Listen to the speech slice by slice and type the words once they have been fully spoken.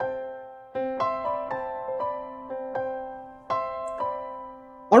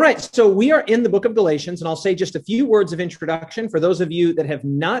All right, so we are in the book of Galatians, and I'll say just a few words of introduction for those of you that have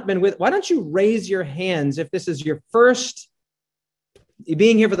not been with. Why don't you raise your hands if this is your first,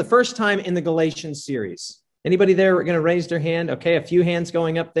 being here for the first time in the Galatians series? Anybody there going to raise their hand? Okay, a few hands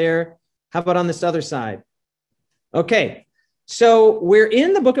going up there. How about on this other side? Okay, so we're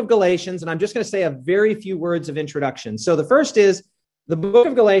in the book of Galatians, and I'm just going to say a very few words of introduction. So the first is, the book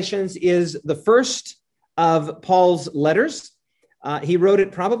of Galatians is the first of Paul's letters. He wrote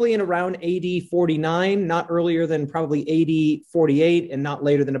it probably in around AD 49, not earlier than probably AD 48, and not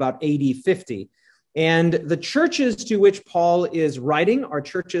later than about AD 50. And the churches to which Paul is writing are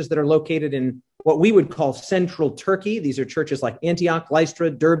churches that are located in what we would call central Turkey. These are churches like Antioch, Lystra,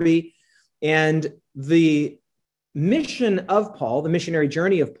 Derbe. And the mission of Paul, the missionary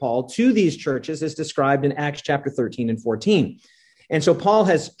journey of Paul to these churches is described in Acts chapter 13 and 14. And so Paul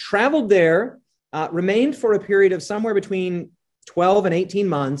has traveled there, remained for a period of somewhere between 12 and 18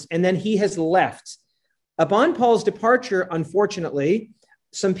 months, and then he has left. Upon Paul's departure, unfortunately,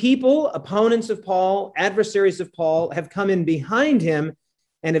 some people, opponents of Paul, adversaries of Paul, have come in behind him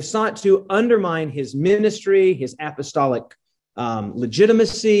and have sought to undermine his ministry, his apostolic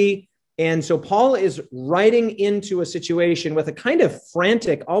legitimacy. And so Paul is writing into a situation with a kind of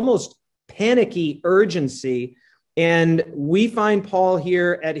frantic, almost panicky urgency. And we find Paul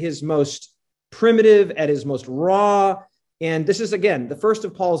here at his most primitive, at his most raw. And this is, again, the first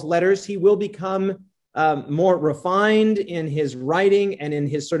of Paul's letters. He will become more refined in his writing and in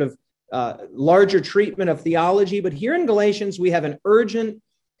his sort of larger treatment of theology. But here in Galatians, we have an urgent,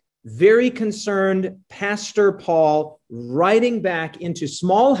 very concerned Pastor Paul writing back into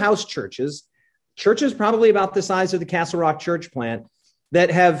small house churches, churches probably about the size of the Castle Rock church plant, that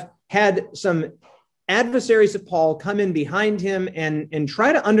have had some adversaries of Paul come in behind him and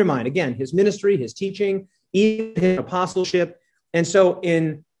try to undermine, again, his ministry, his teaching, even his apostleship. And so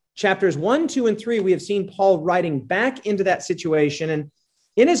in chapters 1, 2, and 3, we have seen Paul writing back into that situation. And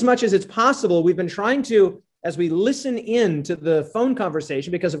in as much as it's possible, we've been trying to, as we listen in to the phone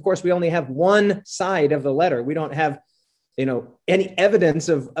conversation, because of course we only have one side of the letter. We don't have, any evidence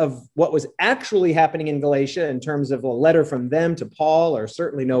of what was actually happening in Galatia in terms of a letter from them to Paul, or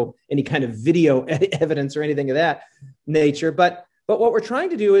certainly any kind of video evidence or anything of that nature. But what we're trying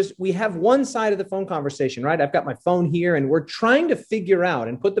to do is we have one side of the phone conversation, right? I've got my phone here, and we're trying to figure out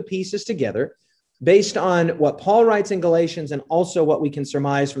and put the pieces together based on what Paul writes in Galatians and also what we can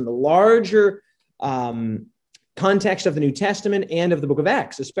surmise from the larger context of the New Testament and of the book of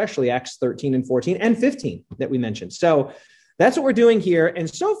Acts, especially Acts 13 and 14 and 15 that we mentioned. So that's what we're doing here. And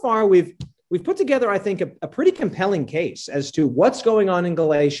so far, we've put together, I think, a pretty compelling case as to what's going on in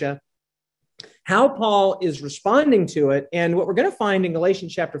Galatia, how Paul is responding to it. And what we're going to find in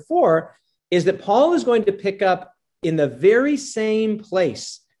Galatians chapter 4 is that Paul is going to pick up in the very same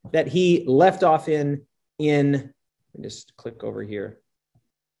place that he left off in let me just click over here.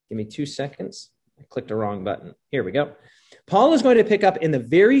 Give me 2 seconds. I clicked the wrong button. Here we go. Paul is going to pick up in the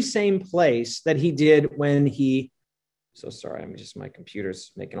very same place that he did when he, so sorry, my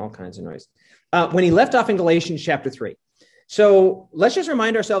computer's making all kinds of noise. When he left off in Galatians chapter 3. So let's just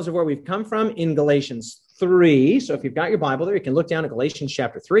remind ourselves of where we've come from in Galatians 3. So if you've got your Bible there, you can look down at Galatians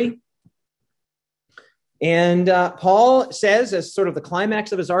chapter 3. And Paul says, as sort of the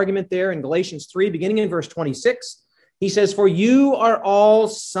climax of his argument there in Galatians 3, beginning in verse 26, he says, "For you are all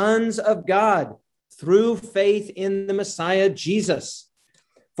sons of God through faith in the Messiah Jesus.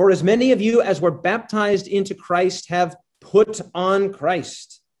 For as many of you as were baptized into Christ have put on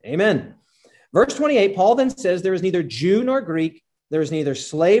Christ." Amen. Verse 28, Paul then says, "There is neither Jew nor Greek, there is neither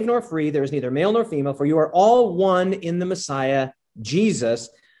slave nor free, there is neither male nor female, for you are all one in the Messiah, Jesus."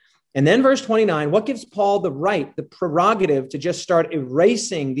 And then verse 29, what gives Paul the right, the prerogative to just start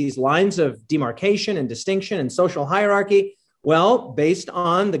erasing these lines of demarcation and distinction and social hierarchy? Well, based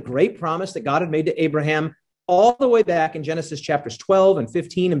on the great promise that God had made to Abraham all the way back in Genesis chapters 12 and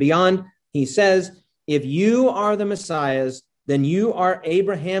 15 and beyond, he says, if you are the Messiahs, then you are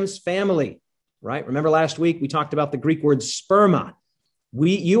Abraham's family. Right? Remember last week we talked about the Greek word sperma.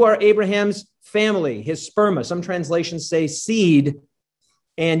 You are Abraham's family, his sperma. Some translations say seed,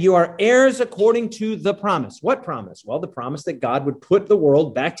 and you are heirs according to the promise. What promise? Well, the promise that God would put the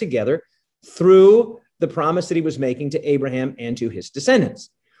world back together through the promise that he was making to Abraham and to his descendants.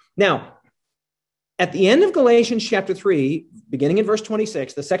 Now, at the end of Galatians chapter 3, beginning in verse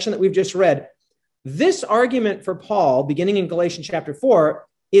 26, the section that we've just read, this argument for Paul, beginning in Galatians chapter 4,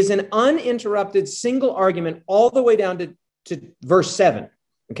 is an uninterrupted single argument all the way down to verse 7,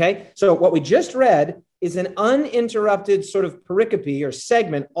 okay? So what we just read is an uninterrupted sort of pericope or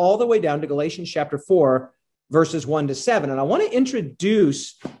segment all the way down to Galatians chapter 4, verses 1 to 7. And I want to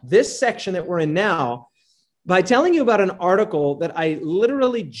introduce this section that we're in now by telling you about an article that I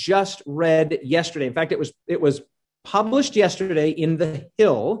literally just read yesterday. In fact, it was published yesterday in The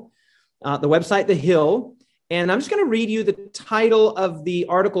Hill, the website The Hill. And I'm just going to read you the title of the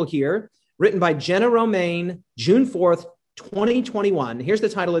article here, written by Jenna Romaine, June 4th, 2021. Here's the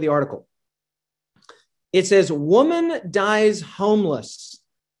title of the article. It says, "Woman dies homeless,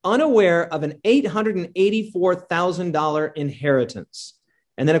 unaware of an $884,000 inheritance."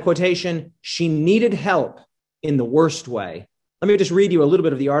 And then a quotation, "She needed help in the worst way." Let me just read you a little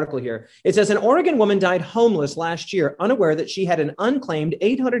bit of the article here. It says, an Oregon woman died homeless last year, unaware that she had an unclaimed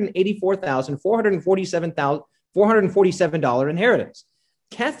 $884,447 inheritance.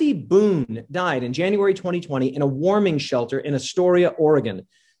 Kathy Boone died in January 2020 in a warming shelter in Astoria, Oregon.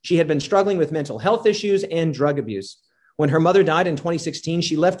 She had been struggling with mental health issues and drug abuse. When her mother died in 2016,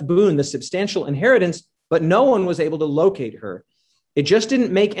 she left Boone the substantial inheritance, but no one was able to locate her. "It just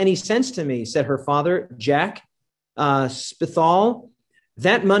didn't make any sense to me," said her father, Jack Spithal.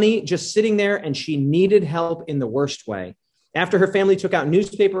 "That money just sitting there, and she needed help in the worst way. After her family took out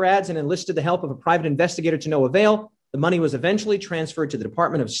newspaper ads and enlisted the help of a private investigator to no avail, the money was eventually transferred to the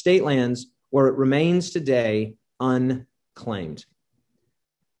Department of State Lands, where it remains today unclaimed."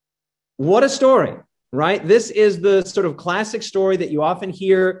 What a story, right? This is the sort of classic story that you often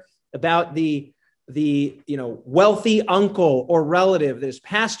hear about the wealthy uncle or relative that has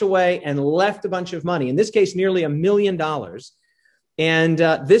passed away and left a bunch of money, in this case, nearly $1 million. And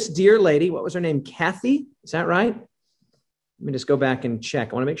this dear lady, what was her name? Kathy? Is that right? Let me just go back and check.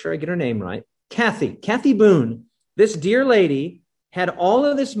 I want to make sure I get her name right. Kathy Boone. This dear lady had all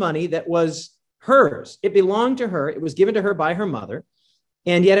of this money that was hers. It belonged to her. It was given to her by her mother,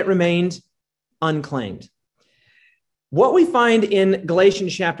 and yet it remained unclaimed. What we find in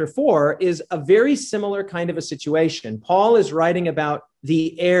Galatians chapter 4 is a very similar kind of a situation. Paul is writing about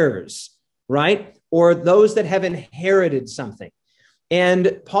the heirs, right? Or those that have inherited something.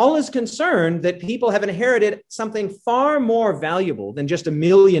 And Paul is concerned that people have inherited something far more valuable than just $1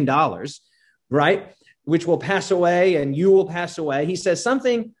 million, right? Which will pass away and you will pass away. He says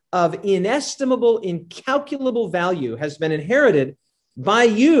something of inestimable, incalculable value has been inherited by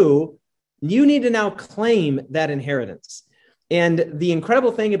you. You need to now claim that inheritance. And the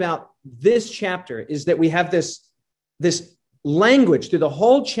incredible thing about this chapter is that we have this language through the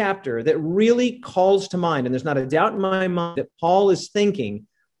whole chapter that really calls to mind. And there's not a doubt in my mind that Paul is thinking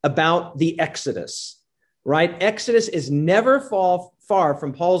about the Exodus, right? Exodus is never far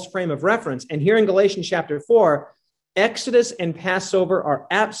from Paul's frame of reference. And here in Galatians chapter 4, Exodus and Passover are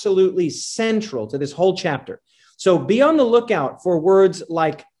absolutely central to this whole chapter. So be on the lookout for words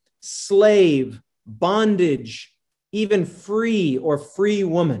like slave, bondage, even free or free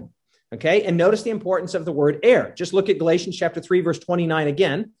woman. Okay. And notice the importance of the word heir. Just look at Galatians chapter 3, verse 29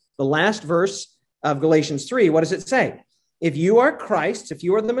 again, the last verse of Galatians 3. What does it say? "If you are Christ, if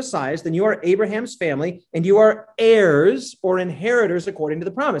you are the Messiah, then you are Abraham's family and you are heirs or inheritors according to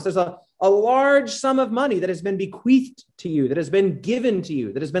the promise." There's a large sum of money that has been bequeathed to you, that has been given to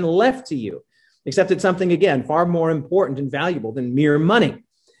you, that has been left to you, except it's something, again, far more important and valuable than mere money.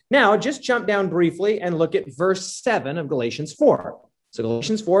 Now, just jump down briefly and look at verse 7 of Galatians 4. So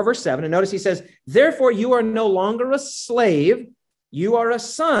Galatians 4, verse 7, and notice he says, "Therefore you are no longer a slave, you are a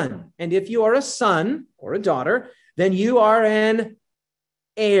son. And if you are a son or a daughter, then you are an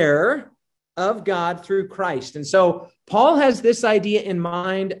heir of God through Christ." And so Paul has this idea in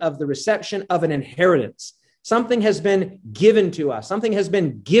mind of the reception of an inheritance. Something has been given to us. Something has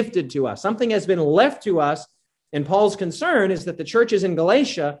been gifted to us. Something has been left to us. And Paul's concern is that the churches in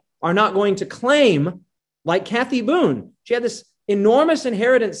Galatia are not going to claim like Kathy Boone. She had this enormous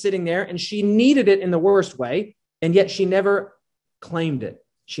inheritance sitting there and she needed it in the worst way. And yet she never claimed it.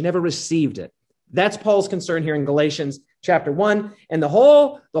 She never received it. That's Paul's concern here in Galatians chapter 1. And the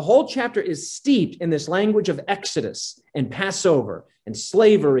whole chapter is steeped in this language of Exodus and Passover and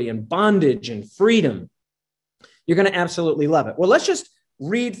slavery and bondage and freedom. You're going to absolutely love it. Well, let's just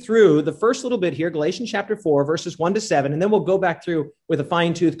read through the first little bit here, Galatians chapter 4, verses 1 to 7, and then we'll go back through with a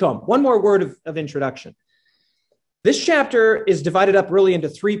fine-tooth comb. One more word of introduction. This chapter is divided up really into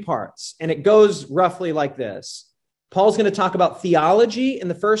 3 parts, and it goes roughly like this. Paul's going to talk about theology in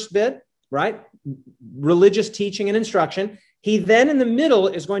the first bit, right? Religious teaching and instruction. He then in the middle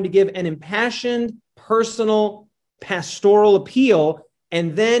is going to give an impassioned, personal, pastoral appeal.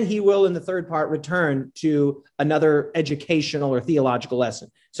 And then he will, in the third part, return to another educational or theological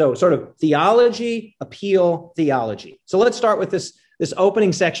lesson. So sort of theology, appeal, theology. So let's start with this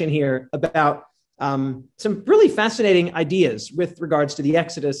opening section here about some really fascinating ideas with regards to the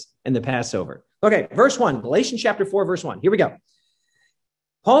Exodus and the Passover. Okay, verse 1, Galatians chapter 4, verse 1. Here we go.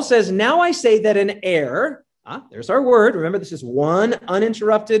 Paul says, now I say that an heir, there's our word. Remember, this is one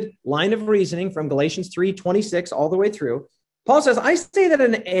uninterrupted line of reasoning from Galatians 3:26 all the way through. Paul says, I say that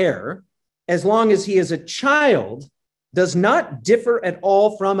an heir, as long as he is a child, does not differ at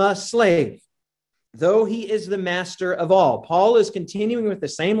all from a slave, though he is the master of all. Paul is continuing with the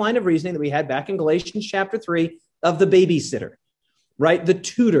same line of reasoning that we had back in Galatians chapter 3 of the babysitter, right? The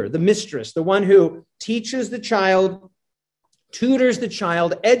tutor, the mistress, the one who teaches the child, tutors the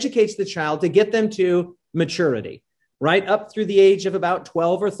child, educates the child to get them to maturity, right? Up through the age of about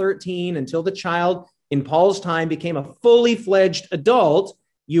 12 or 13 until the child in Paul's time became a fully fledged adult.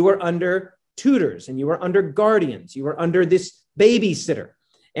 You were under tutors and you were under guardians. You were under this babysitter.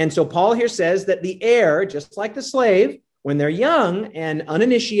 And so Paul here says that the heir, just like the slave, when they're young and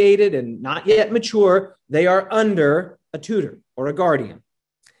uninitiated and not yet mature, they are under a tutor or a guardian.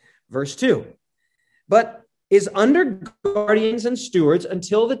 Verse 2, but is under guardians and stewards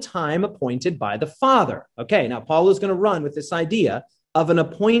until the time appointed by the Father. Okay, now Paul is going to run with this idea of an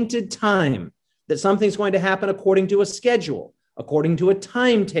appointed time, that something's going to happen according to a schedule, according to a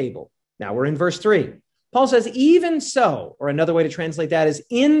timetable. Now we're in verse 3. Paul says, even so, or another way to translate that is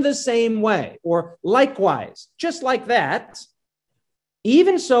in the same way, or likewise, just like that,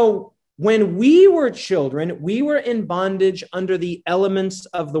 even so, when we were children, we were in bondage under the elements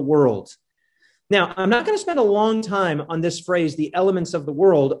of the world. Now, I'm not going to spend a long time on this phrase, the elements of the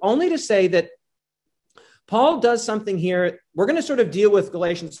world, only to say that Paul does something here. We're going to sort of deal with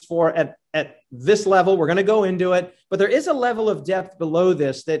Galatians 4 at this level. We're going to go into it, but there is a level of depth below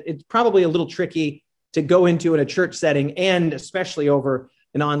this that it's probably a little tricky to go into in a church setting, and especially over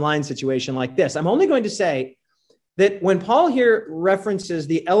an online situation like this. I'm only going to say that when Paul here references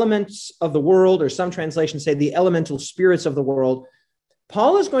the elements of the world, or some translations say the elemental spirits of the world,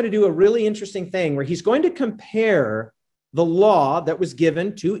 Paul is going to do a really interesting thing where he's going to compare the law that was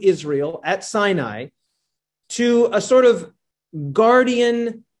given to Israel at Sinai to a sort of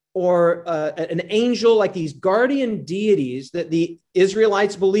guardian or an angel, like these guardian deities that the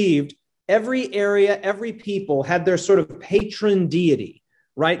Israelites believed. Every area, every people had their sort of patron deity,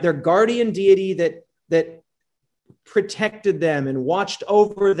 right? Their guardian deity that protected them and watched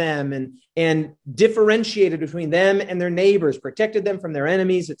over them and differentiated between them and their neighbors, protected them from their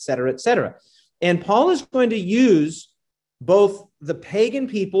enemies, et cetera, et cetera. And Paul is going to use both the pagan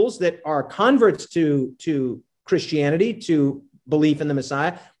peoples that are converts to Christianity, to belief in the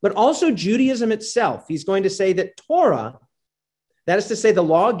Messiah, but also Judaism itself. He's going to say that Torah, that is to say the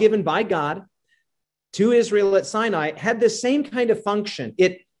law given by God to Israel at Sinai, had the same kind of function.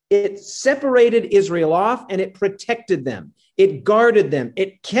 It separated Israel off and it protected them. It guarded them.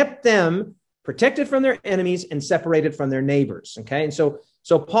 It kept them protected from their enemies and separated from their neighbors. Okay. And so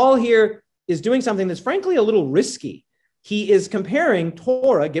Paul here is doing something that's frankly a little risky. He is comparing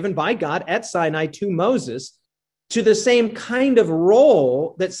Torah given by God at Sinai to Moses to the same kind of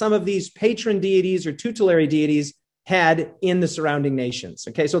role that some of these patron deities or tutelary deities had in the surrounding nations.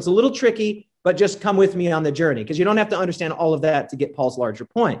 Okay. So it's a little tricky, but just come with me on the journey, because you don't have to understand all of that to get Paul's larger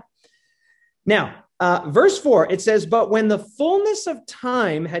point. Now, verse 4, it says, but when the fullness of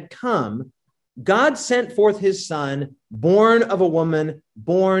time had come, God sent forth his son, born of a woman,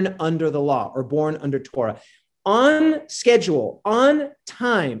 born under the law, or born under Torah. On schedule, on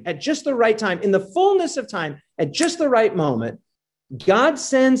time, at just the right time, in the fullness of time, at just the right moment, God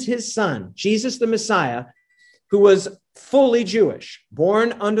sends his son, Jesus the Messiah, who was fully Jewish,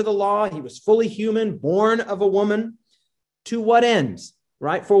 born under the law. He was fully human, born of a woman. To what ends,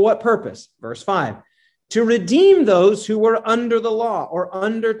 right? For what purpose? Verse 5, to redeem those who were under the law, or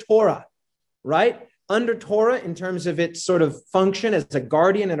under Torah, right? Under Torah in terms of its sort of function as a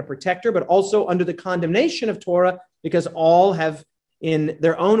guardian and a protector, but also under the condemnation of Torah, because all have in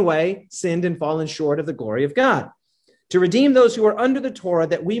their own way sinned and fallen short of the glory of God. To redeem those who are under the Torah,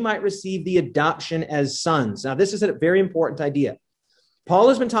 that we might receive the adoption as sons. Now, this is a very important idea. Paul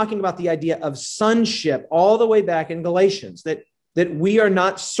has been talking about the idea of sonship all the way back in Galatians, that we are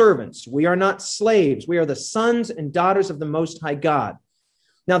not servants, we are not slaves, we are the sons and daughters of the Most High God.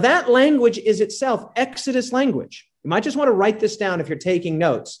 Now, that language is itself Exodus language. You might just want to write this down if you're taking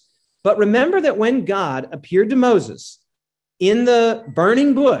notes. But remember that when God appeared to Moses in the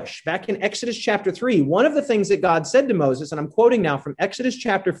burning bush, back in Exodus chapter 3, one of the things that God said to Moses, and I'm quoting now from Exodus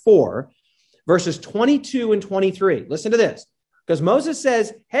chapter 4, verses 22 and 23. Listen to this, because Moses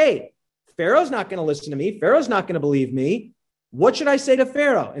says, hey, Pharaoh's not going to listen to me. Pharaoh's not going to believe me. What should I say to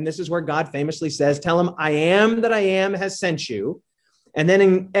Pharaoh? And this is where God famously says, tell him, I am that I am has sent you. And then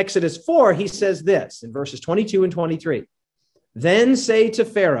in Exodus 4, he says this in verses 22 and 23. Then say to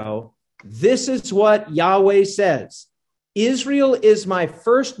Pharaoh, this is what Yahweh says. Israel is my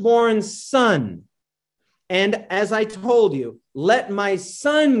firstborn son. And as I told you, let my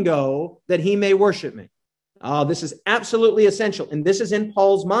son go that he may worship me. Oh, this is absolutely essential. And this is in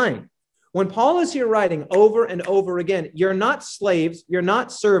Paul's mind. When Paul is here writing over and over again, you're not slaves, you're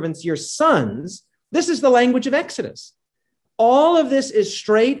not servants, you're sons. This is the language of Exodus. All of this is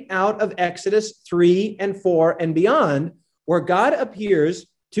straight out of Exodus 3 and 4 and beyond, where God appears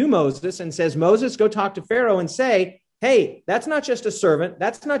to Moses and says, Moses, go talk to Pharaoh and say, hey, that's not just a servant.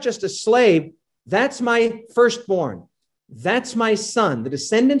 That's not just a slave. That's my firstborn. That's my son. The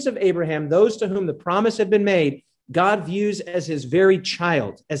descendants of Abraham, those to whom the promise had been made, God views as his very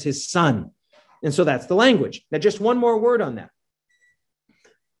child, as his son. And so that's the language. Now, just one more word on that.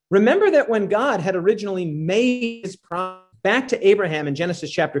 Remember that when God had originally made his promise back to Abraham in Genesis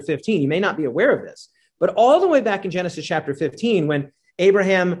chapter 15, you may not be aware of this, but all the way back in Genesis chapter 15, when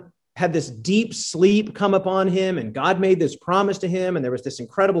Abraham had this deep sleep come upon him and God made this promise to him and there was this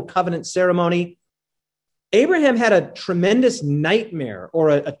incredible covenant ceremony, Abraham had a tremendous nightmare or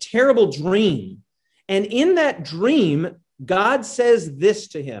a terrible dream. And in that dream, God says this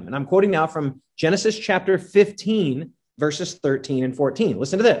to him. And I'm quoting now from Genesis chapter 15, verses 13 and 14.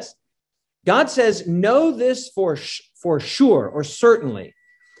 Listen to this. God says, know this for sure or certainly,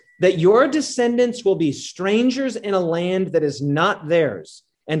 that your descendants will be strangers in a land that is not theirs,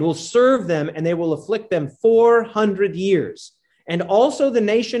 and will serve them, and they will afflict them 400 years. And also the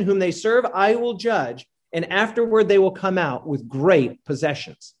nation whom they serve, I will judge, and afterward they will come out with great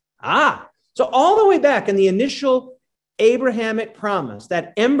possessions. So all the way back in the initial Abrahamic promise,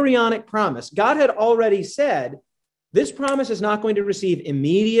 that embryonic promise, God had already said, this promise is not going to receive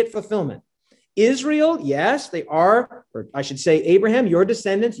immediate fulfillment. Israel, yes, they are, or I should say, Abraham, your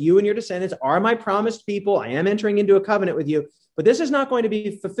descendants, you and your descendants are my promised people. I am entering into a covenant with you, but this is not going to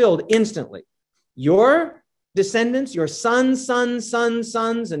be fulfilled instantly. Your descendants, your sons,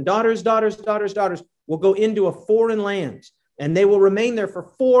 and daughters will go into a foreign land, and they will remain there for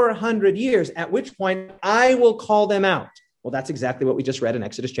 400 years, at which point I will call them out. Well, that's exactly what we just read in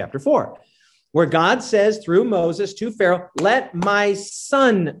Exodus chapter 4, where God says through Moses to Pharaoh, let my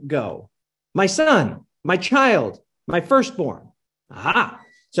son go. My son, my child, my firstborn.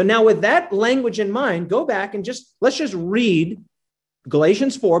 So now with that language in mind, go back and let's just read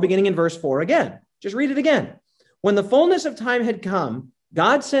Galatians 4, beginning in verse 4 again. Just read it again. When the fullness of time had come,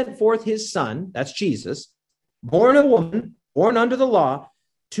 God sent forth his son, that's Jesus, born of a woman, born under the law,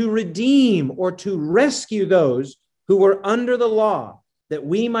 to redeem or to rescue those who were under the law, that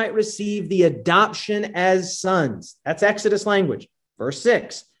we might receive the adoption as sons. That's Exodus language. Verse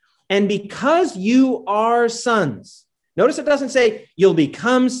 6. And because you are sons, notice it doesn't say you'll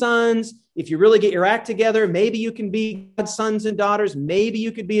become sons. If you really get your act together, maybe you can be God's sons and daughters. Maybe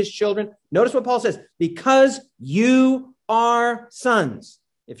you could be his children. Notice what Paul says, because you are sons.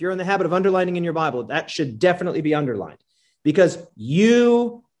 If you're in the habit of underlining in your Bible, that should definitely be underlined. Because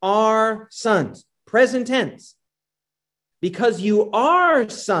you are sons. Present tense. Because you are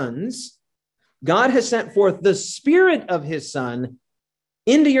sons, God has sent forth the Spirit of his Son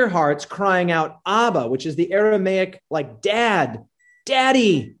into your hearts, crying out, Abba, which is the Aramaic like dad,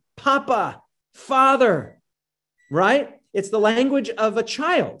 daddy, papa, father, right? It's the language of a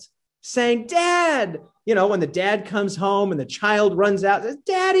child saying, dad. You know, when the dad comes home and the child runs out, says,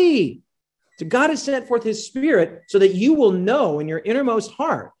 daddy. So God has sent forth his Spirit so that you will know in your innermost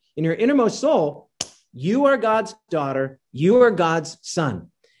heart, in your innermost soul, you are God's daughter, you are God's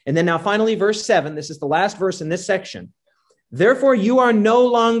son. And then now finally, verse 7, this is the last verse in this section. Therefore, you are no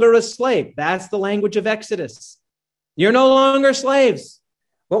longer a slave. That's the language of Exodus. You're no longer slaves.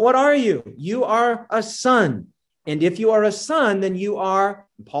 But what are you? You are a son. And if you are a son, then you are,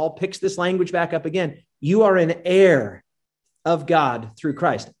 Paul picks this language back up again, you are an heir of God through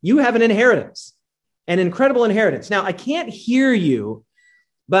Christ. You have an inheritance, an incredible inheritance. Now, I can't hear you,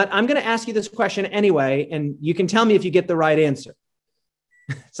 but I'm going to ask you this question anyway, and you can tell me if you get the right answer.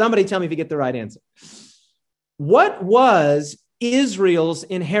 Somebody tell me if you get the right answer. What was Israel's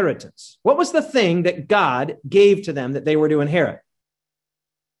inheritance? What was the thing that God gave to them that they were to inherit?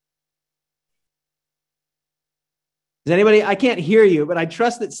 Does anybody, I can't hear you, but I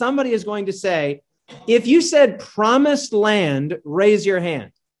trust that somebody is going to say, if you said promised land, raise your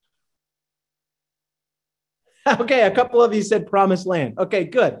hand. Okay, a couple of you said promised land. Okay,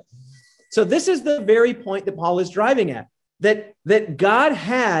 good. So this is the very point that Paul is driving at. That God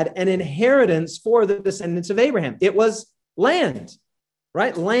had an inheritance for the descendants of Abraham. It was land,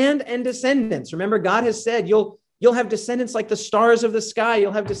 right? Land and descendants. Remember, God has said, you'll You'll have descendants like the stars of the sky.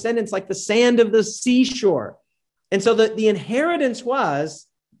 You'll have descendants like the sand of the seashore. And so the inheritance was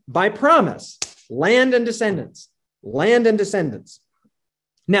by promise, land and descendants, land and descendants.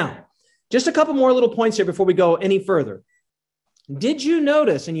 Now, just a couple more little points here before we go any further. Did you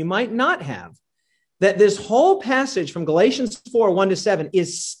notice, and you might not have, that this whole passage from Galatians 4, 1-7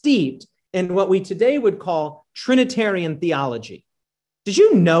 is steeped in what we today would call Trinitarian theology? Did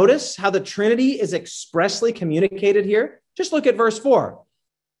you notice how the Trinity is expressly communicated here? Just look at verse 4.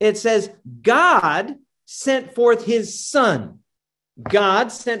 It says, God sent forth his Son.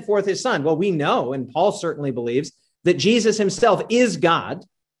 God sent forth his Son. Well, we know, and Paul certainly believes, that Jesus himself is God.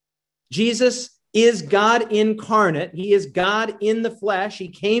 Jesus is God incarnate. He is God in the flesh. He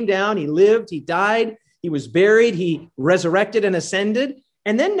came down, he lived, he died, he was buried, he resurrected and ascended.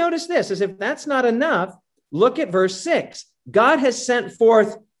 And then notice this, as if that's not enough, look at verse 6. God has sent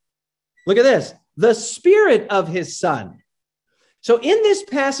forth, look at this, the Spirit of his Son. So in this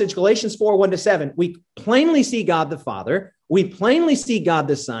passage, Galatians 4, 1-7, we plainly see God the Father, we plainly see God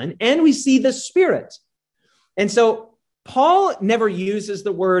the Son, and we see the Spirit. And so Paul never uses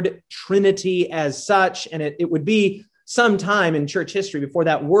the word Trinity as such, and it would be some time in church history before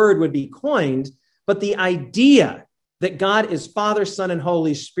that word would be coined. But the idea that God is Father, Son, and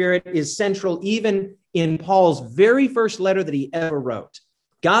Holy Spirit is central even in Paul's very first letter that he ever wrote.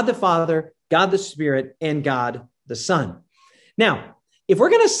 God the Father, God the Spirit, and God the Son. Now, if we're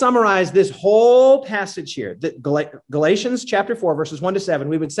going to summarize this whole passage here, Galatians chapter 4, verses 1-7,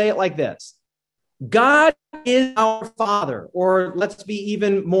 we would say it like this. God is our Father, or let's be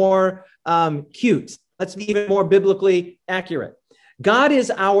even more cute. Let's be even more biblically accurate. God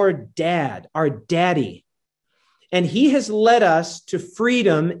is our dad, our daddy. And he has led us to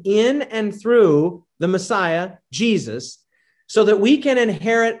freedom in and through the Messiah, Jesus, so that we can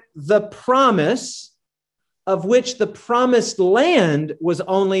inherit the promise of which the promised land was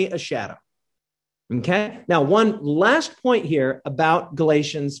only a shadow. Okay. Now, one last point here about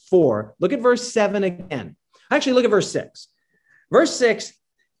Galatians 4. Look at verse 7 again. Actually, look at verse 6. Verse 6,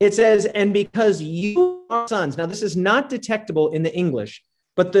 it says, and because you are sons. Now, this is not detectable in the English,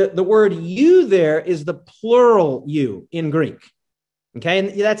 but the word you there is the plural you in Greek. Okay.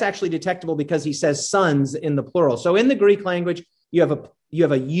 And that's actually detectable because he says sons in the plural. So in the Greek language, you have a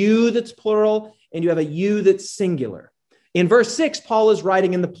you that's plural and you have a you that's singular. In verse 6, Paul is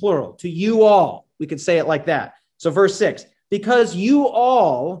writing in the plural, to you all. We could say it like that. So verse 6, because you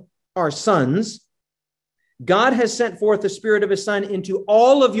all are sons, God has sent forth the Spirit of his Son into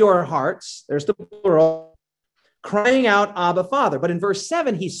all of your hearts. There's the plural, crying out, Abba, Father. But in verse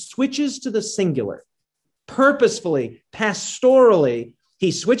 7, he switches to the singular. Purposefully, pastorally,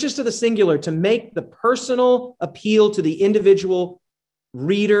 he switches to the singular to make the personal appeal to the individual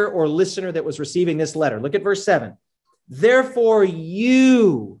reader or listener that was receiving this letter. Look at verse 7. Therefore,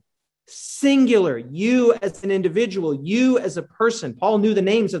 you, singular, you as an individual, you as a person. Paul knew the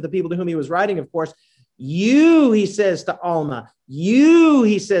names of the people to whom he was writing, of course. You, he says to Alma. You,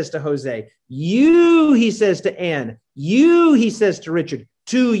 he says to Jose. You, he says to Anne. You, he says to Richard.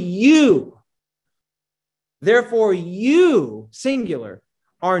 To you. Therefore, you, singular,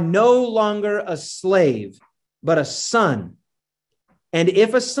 are no longer a slave, but a son. And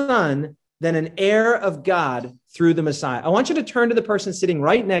if a son, then an heir of God through the Messiah. I want you to turn to the person sitting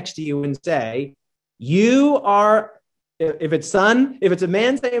right next to you and say, you are, if it's son, if it's a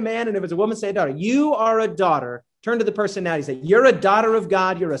man, say a man, and if it's a woman, say a daughter. You are a daughter. Turn to the person now. You say, you're a daughter of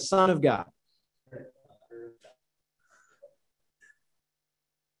God. You're a son of God.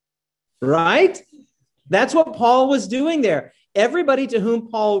 Right? That's what Paul was doing there. Everybody to whom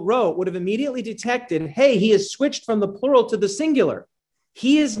Paul wrote would have immediately detected, hey, he has switched from the plural to the singular.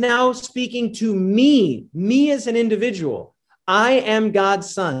 He is now speaking to me as an individual. I am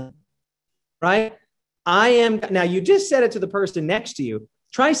God's son, right? I am. Now, you just said it to the person next to you.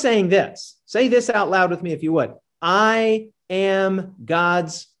 Try saying this. Say this out loud with me if you would. I am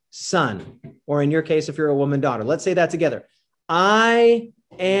God's son. Or in your case, if you're a woman, daughter. Let's say that together. I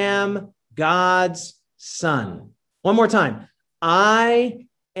am God's son. One more time. I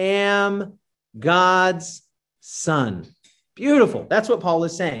am God's son. Beautiful. That's what Paul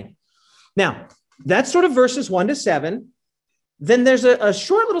is saying. Now, that's sort of verses 1-7. Then there's a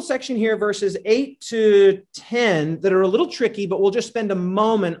short little section here, verses 8-10, that are a little tricky, but we'll just spend a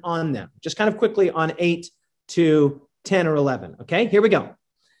moment on them, just kind of quickly on 8-10 or 11. Okay, here we go.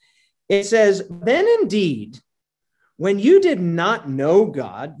 It says, then indeed, when you did not know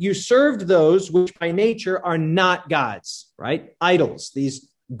God, you served those which by nature are not gods, right? Idols, these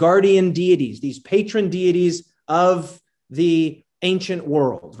guardian deities, these patron deities of the ancient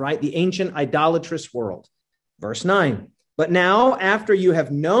world, right? The ancient idolatrous world. Verse 9. But now, after you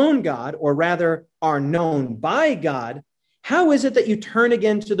have known God, or rather are known by God, how is it that you turn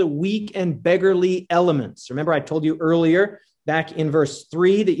again to the weak and beggarly elements? Remember, I told you earlier, back in verse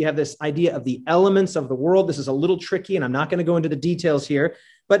 3, that you have this idea of the elements of the world. This is a little tricky, and I'm not going to go into the details here.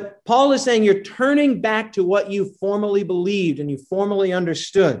 But Paul is saying you're turning back to what you formerly believed and you formerly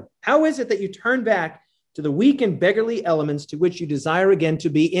understood. How is it that you turn back to the weak and beggarly elements to which you desire again to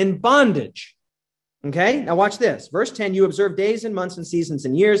be in bondage? Okay, now watch this. Verse 10, you observe days and months and seasons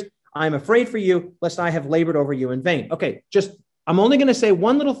and years. I am afraid for you, lest I have labored over you in vain. Okay, I'm only going to say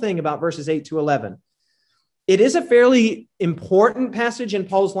one little thing about verses 8 to 11. It is a fairly important passage in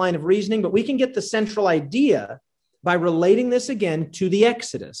Paul's line of reasoning, but we can get the central idea by relating this again to the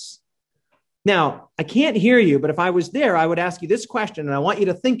Exodus. Now, I can't hear you, but if I was there, I would ask you this question, and I want you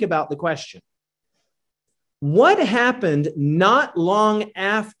to think about the question. What happened not long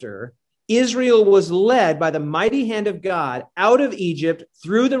after Israel was led by the mighty hand of God out of Egypt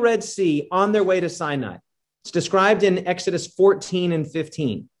through the Red Sea on their way to Sinai? It's described in Exodus 14 and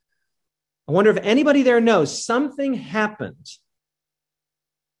 15. I wonder if anybody there knows something happened.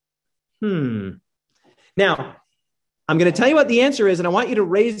 Now, I'm going to tell you what the answer is, and I want you to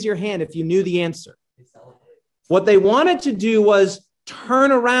raise your hand if you knew the answer. What they wanted to do was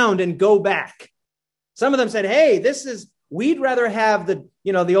turn around and go back. Some of them said, hey, we'd rather have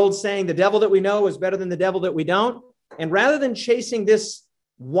the old saying, the devil that we know is better than the devil that we don't. And rather than chasing this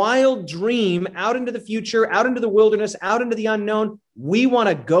wild dream out into the future, out into the wilderness, out into the unknown, we want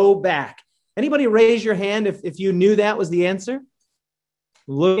to go back. Anybody raise your hand if you knew that was the answer?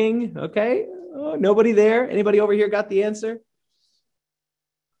 Looking, okay. Oh, nobody there? Anybody over here got the answer?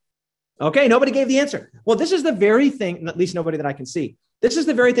 Okay, nobody gave the answer. Well, this is the very thing, at least nobody that I can see. This is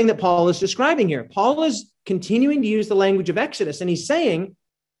the very thing that Paul is describing here. Paul is continuing to use the language of Exodus, and he's saying,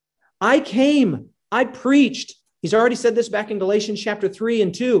 I came, I preached. He's already said this back in Galatians chapter 3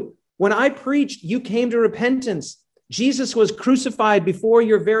 and 2. When I preached, you came to repentance. Jesus was crucified before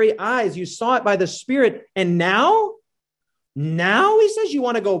your very eyes. You saw it by the Spirit. And now he says you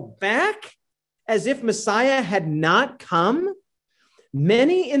want to go back as if Messiah had not come?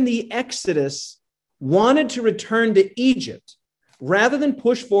 Many in the Exodus wanted to return to Egypt rather than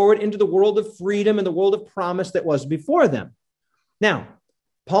push forward into the world of freedom and the world of promise that was before them. Now,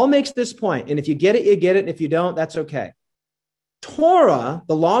 Paul makes this point, and if you get it, you get it. And if you don't, that's okay. Torah,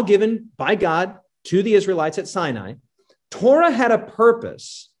 the law given by God to the Israelites at Sinai, Torah had a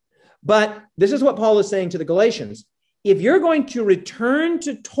purpose, but this is what Paul is saying to the Galatians. If you're going to return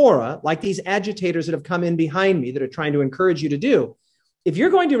to Torah, like these agitators that have come in behind me that are trying to encourage you to do, if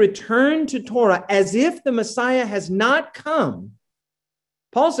you're going to return to Torah as if the Messiah has not come,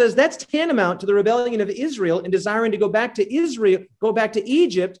 Paul says that's tantamount to the rebellion of Israel in desiring to go back to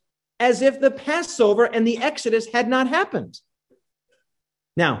Egypt, as if the Passover and the Exodus had not happened.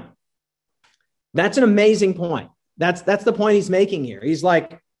 Now, that's an amazing point. That's the point he's making here. He's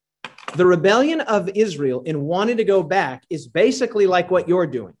like, the rebellion of Israel in wanting to go back is basically like what you're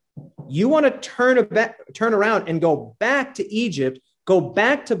doing. You want to turn around and go back to Egypt, go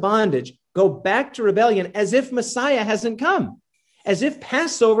back to bondage, go back to rebellion as if Messiah hasn't come, as if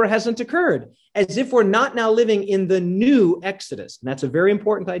Passover hasn't occurred, as if we're not now living in the new Exodus. And that's a very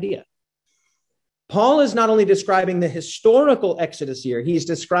important idea. Paul is not only describing the historical Exodus here, he's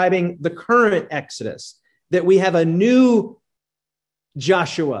describing the current Exodus, that we have a new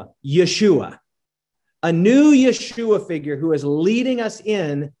Yeshua, a new Yeshua figure who is leading us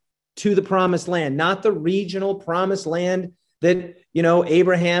in to the promised land, not the regional promised land that,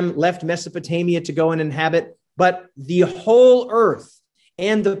 Abraham left Mesopotamia to go and inhabit, but the whole earth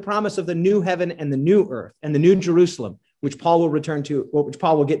and the promise of the new heaven and the new earth and the new Jerusalem, which Paul will which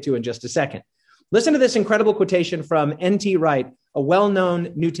Paul will get to in just a second. Listen to this incredible quotation from N.T. Wright, a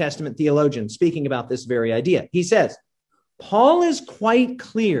well-known New Testament theologian, speaking about this very idea. He says, Paul is quite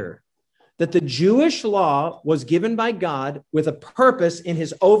clear that the Jewish law was given by God with a purpose in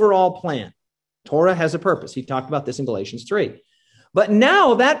his overall plan. Torah has a purpose. He talked about this in Galatians 3. But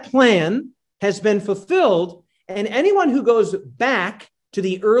now that plan has been fulfilled, and anyone who goes back to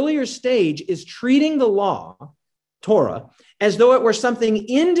the earlier stage is treating the law, Torah, as though it were something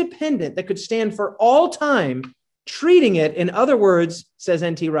independent that could stand for all time, treating it, in other words, says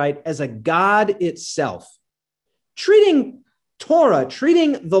N.T. Wright, as a God itself. Treating Torah,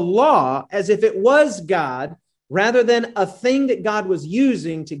 treating the law as if it was God, rather than a thing that God was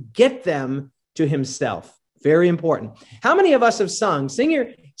using to get them to himself. Very important. How many of us have sung?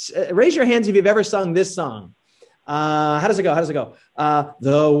 Raise your hands if you've ever sung this song. How does it go? How does it go?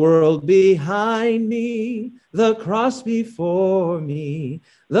 The world behind me, the cross before me,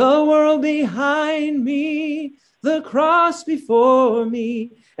 the world behind me, the cross before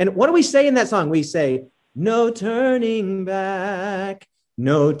me. And what do we say in that song? We say, no turning back,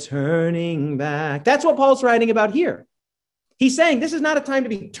 no turning back. That's what Paul's writing about here. He's saying this is not a time to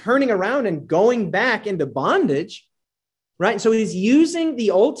be turning around and going back into bondage, right? So he's using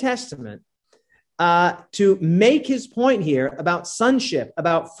the Old Testament to make his point here about sonship,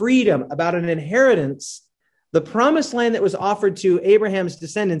 about freedom, about an inheritance. The promised land that was offered to Abraham's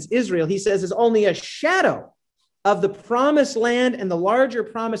descendants, Israel, he says, is only a shadow of the promised land and the larger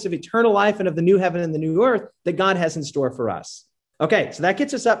promise of eternal life and of the new heaven and the new earth that God has in store for us. Okay, so that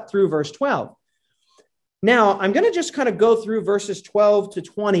gets us up through verse 12. Now, I'm going to just kind of go through verses 12 to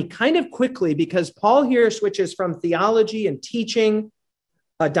 20 kind of quickly because Paul here switches from theology and teaching,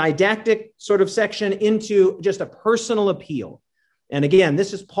 a didactic sort of section, into just a personal appeal. And again,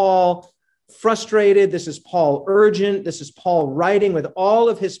 this is Paul frustrated. This is Paul urgent. This is Paul writing with all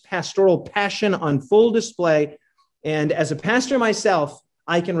of his pastoral passion on full display. And as a pastor myself,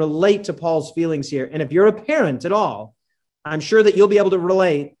 I can relate to Paul's feelings here. And if you're a parent at all, I'm sure that you'll be able to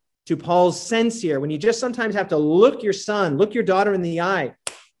relate to Paul's sense here when you just sometimes have to look your son, look your daughter in the eye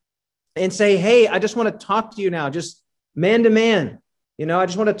and say, hey, I just want to talk to you now, just man to man. You know, I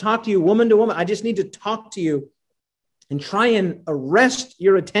just want to talk to you, woman to woman. I just need to talk to you and try and arrest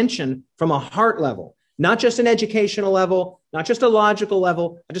your attention from a heart level, not just an educational level, not just a logical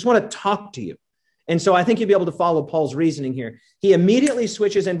level. I just want to talk to you. And so I think you'll be able to follow Paul's reasoning here. He immediately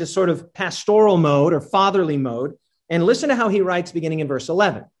switches into sort of pastoral mode or fatherly mode. And listen to how he writes beginning in verse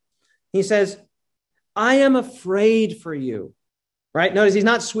 11. He says, I am afraid for you, right? Notice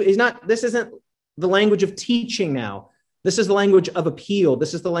this isn't the language of teaching now. This is the language of appeal.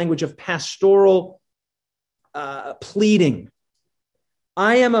 This is the language of pastoral pleading.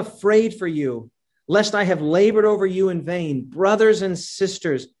 I am afraid for you, lest I have labored over you in vain. Brothers and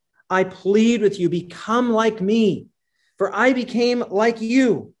sisters, I plead with you, become like me, for I became like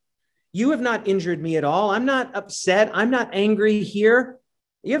you. You have not injured me at all. I'm not upset. I'm not angry here.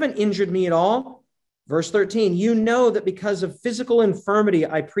 You haven't injured me at all. Verse 13, you know that because of physical infirmity,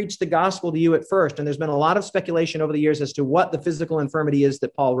 I preached the gospel to you at first. And there's been a lot of speculation over the years as to what the physical infirmity is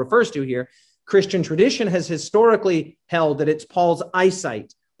that Paul refers to here. Christian tradition has historically held that it's Paul's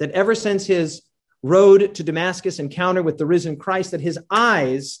eyesight, that ever since his road to Damascus encounter with the risen Christ, that his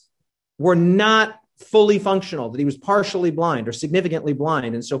eyes were not fully functional, that he was partially blind or significantly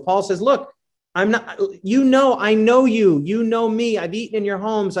blind. And so Paul says, look, I know you, you know me. I've eaten in your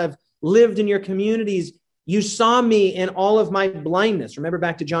homes. I've lived in your communities. You saw me in all of my blindness. Remember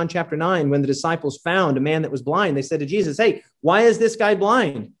back to John chapter 9, when the disciples found a man that was blind, they said to Jesus, hey, why is this guy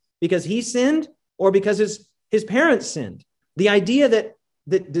blind? Because he sinned or because his parents sinned? The idea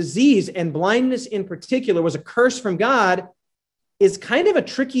that disease and blindness in particular was a curse from God is kind of a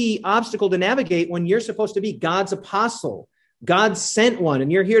tricky obstacle to navigate when you're supposed to be God's apostle, God sent one,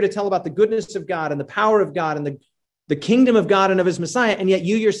 and you're here to tell about the goodness of God and the power of God and the kingdom of God and of his Messiah, and yet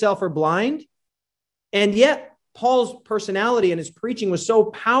you yourself are blind. And yet Paul's personality and his preaching was so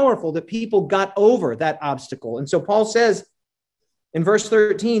powerful that people got over that obstacle. And so Paul says in verse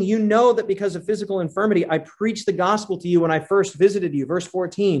 13, you know that because of physical infirmity, I preached the gospel to you when I first visited you. Verse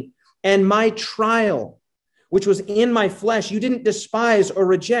 14, and my trial, which was in my flesh, you didn't despise or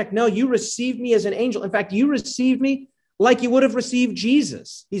reject. No, you received me as an angel. In fact, you received me like you would have received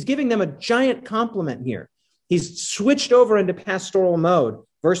Jesus. He's giving them a giant compliment here. He's switched over into pastoral mode.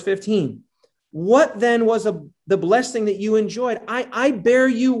 Verse 15, what then was the blessing that you enjoyed? I bear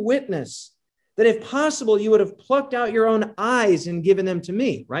you witness that if possible, you would have plucked out your own eyes and given them to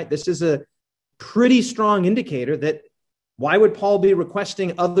me, right? This is a pretty strong indicator that why would Paul be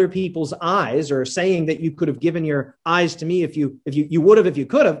requesting other people's eyes or saying that you could have given your eyes to me if you would have, if you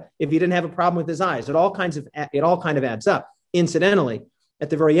could have, if you didn't have a problem with his eyes? It all kind of adds up. Incidentally, at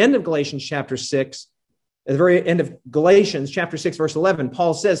the very end of Galatians chapter 6, at the very end of Galatians chapter 6, verse 11,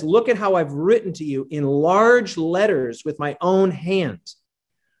 Paul says, look at how I've written to you in large letters with my own hands,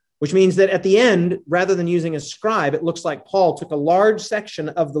 which means that at the end, rather than using a scribe, it looks like Paul took a large section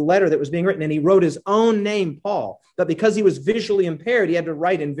of the letter that was being written and he wrote his own name, Paul. But because he was visually impaired, he had to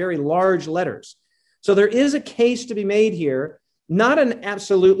write in very large letters. So there is a case to be made here, not an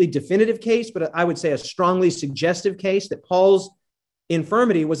absolutely definitive case, but I would say a strongly suggestive case that Paul's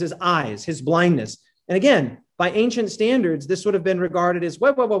infirmity was his eyes, his blindness. And again, by ancient standards, this would have been regarded as,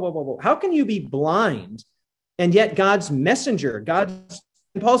 whoa. How can you be blind and yet God's messenger,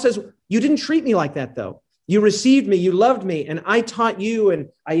 and Paul says, you didn't treat me like that, though. You received me, you loved me, and I taught you, and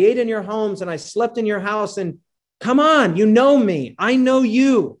I ate in your homes, and I slept in your house, and Come on, you know me. I know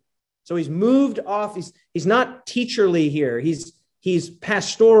you. So he's moved off. He's not teacherly here. He's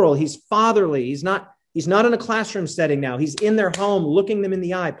pastoral. He's fatherly. He's not in a classroom setting now. He's in their home, looking them in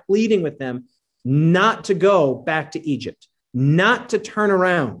the eye, pleading with them not to go back to Egypt, not to turn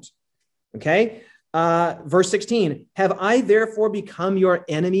around. Okay. Verse 16, have I therefore become your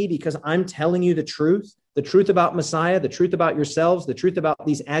enemy because I'm telling you the truth about Messiah, the truth about yourselves, the truth about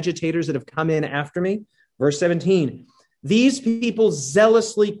these agitators that have come in after me? Verse 17, these people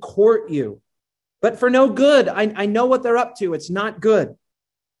zealously court you, but for no good. I know what they're up to. It's not good.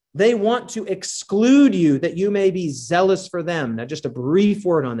 They want to exclude you that you may be zealous for them. Now, just a brief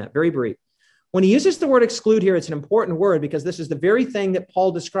word on that, very brief. When he uses the word exclude here, it's an important word because this is the very thing that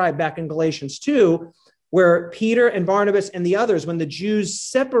Paul described back in Galatians 2, where Peter and Barnabas and the others, when the Jews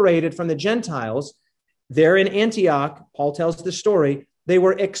separated from the Gentiles, there in Antioch, Paul tells the story, they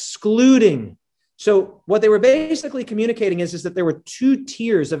were excluding. So what they were basically communicating is that there were two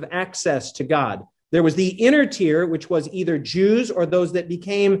tiers of access to God. There was the inner tier, which was either Jews or those that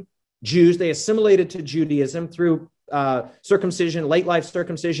became Jews. They assimilated to Judaism through circumcision, late life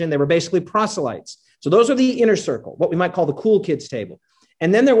circumcision. They were basically proselytes. So those are the inner circle, what we might call the cool kids table.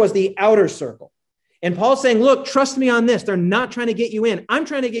 And then there was the outer circle. And Paul's saying, look, trust me on this. They're not trying to get you in. I'm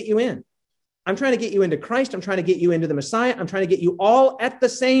trying to get you in. I'm trying to get you into Christ. I'm trying to get you into the Messiah. I'm trying to get you all at the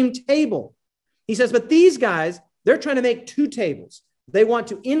same table. He says, but these guys, they're trying to make two tables. They want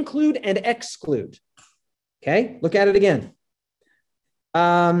to include and exclude. Okay, look at it again.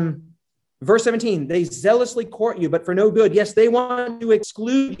 Verse 17, they zealously court you, but for no good. Yes, they want to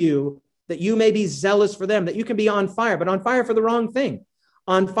exclude you that you may be zealous for them, that you can be on fire, but on fire for the wrong thing,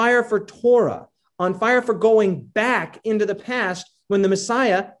 on fire for Torah, on fire for going back into the past when the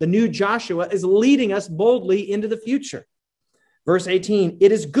Messiah, the new Joshua, is leading us boldly into the future. Verse 18,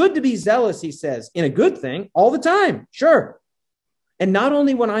 it is good to be zealous, he says, in a good thing all the time. Sure. And not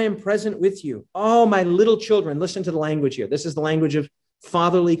only when I am present with you. Oh, my little children, listen to the language here. This is the language of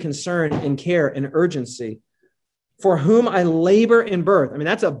fatherly concern and care and urgency. For whom I labor in birth. I mean,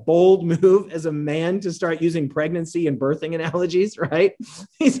 that's a bold move as a man to start using pregnancy and birthing analogies, right?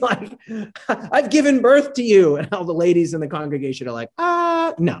 He's like, I've given birth to you. And all the ladies in the congregation are like,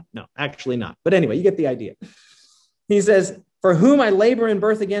 no, actually not. But anyway, you get the idea. He says, for whom I labor in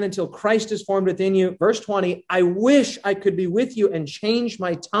birth again until Christ is formed within you. Verse 20, I wish I could be with you and change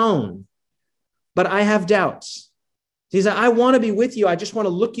my tone, but I have doubts. He said, I want to be with you. I just want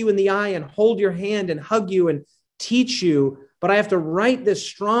to look you in the eye and hold your hand and hug you and teach you. But I have to write this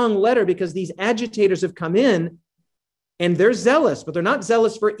strong letter because these agitators have come in and they're zealous, but they're not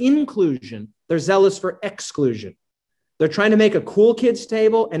zealous for inclusion. They're zealous for exclusion. They're trying to make a cool kids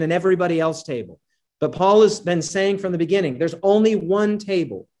table and an everybody else table. But Paul has been saying from the beginning, there's only one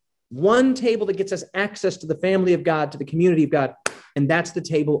table that gets us access to the family of God, to the community of God, and that's the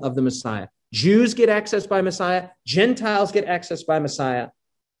table of the Messiah. Jews get access by Messiah. Gentiles get access by Messiah.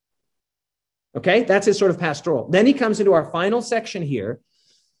 Okay, that's his sort of pastoral. Then he comes into our final section here.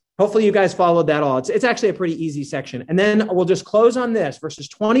 Hopefully you guys followed that all. It's actually a pretty easy section. And then we'll just close on this, verses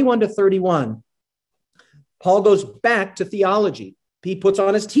 21 to 31. Paul goes back to theology. He puts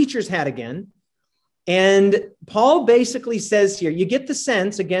on his teacher's hat again. And Paul basically says here, you get the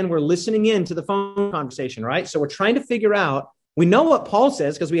sense, again, we're listening in to the phone conversation, right? So we're trying to figure out, we know what Paul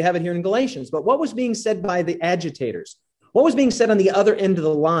says because we have it here in Galatians, but what was being said by the agitators? What was being said on the other end of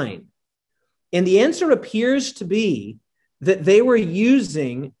the line? And the answer appears to be that they were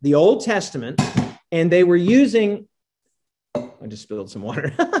using the Old Testament and they were using, I just spilled some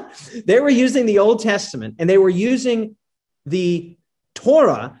water. They were using the Old Testament and they were using the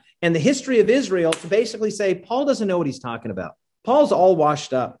Torah and the history of Israel to basically say, Paul doesn't know what he's talking about. Paul's all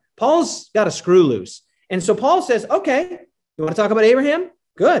washed up. Paul's got a screw loose. And so Paul says, okay, you want to talk about Abraham?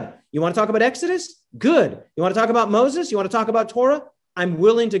 Good. You want to talk about Exodus? Good. You want to talk about Moses? You want to talk about Torah? I'm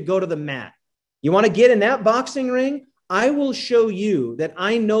willing to go to the mat. You want to get in that boxing ring? I will show you that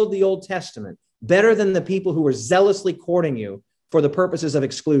I know the Old Testament better than the people who were zealously courting you for the purposes of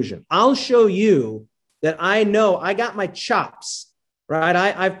exclusion. I'll show you that I know I got my chops. Right?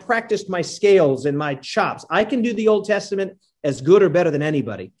 I've practiced my scales and my chops. I can do the Old Testament as good or better than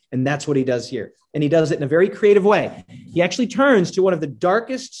anybody. And that's what he does here. And he does it in a very creative way. He actually turns to one of the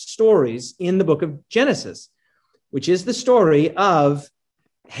darkest stories in the book of Genesis, which is the story of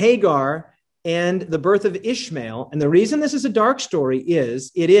Hagar and the birth of Ishmael. And the reason this is a dark story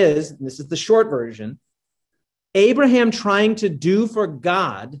is, and this is the short version, Abraham trying to do for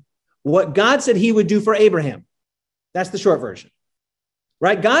God what God said he would do for Abraham. That's the short version.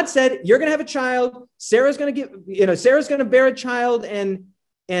 Right? God said, you're going to have a child. Sarah's going to bear a child and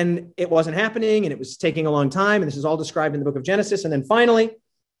and it wasn't happening, and it was taking a long time. And this is all described in the book of Genesis. And then finally,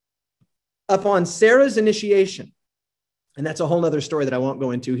 upon Sarah's initiation, and that's a whole other story that I won't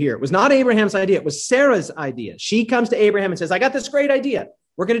go into here. It was not Abraham's idea. It was Sarah's idea. She comes to Abraham and says, I got this great idea.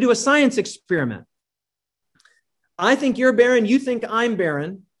 We're going to do a science experiment. I think you're barren. You think I'm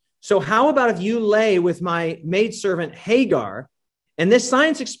barren. So how about if you lay with my maidservant Hagar? And this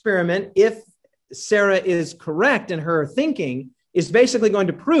science experiment, if Sarah is correct in her thinking, is basically going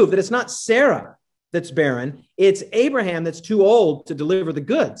to prove that it's not Sarah that's barren. It's Abraham that's too old to deliver the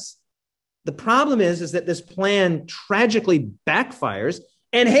goods. The problem is that this plan tragically backfires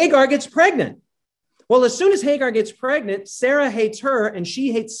and Hagar gets pregnant. Well, as soon as Hagar gets pregnant, Sarah hates her and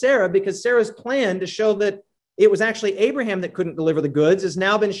she hates Sarah because Sarah's plan to show that it was actually Abraham that couldn't deliver the goods has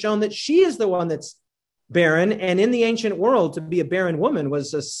now been shown that she is the one that's barren. And in the ancient world, to be a barren woman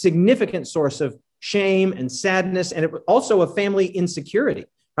was a significant source of shame and sadness, and also a family insecurity,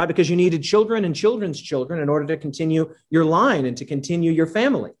 right? Because you needed children and children's children in order to continue your line and to continue your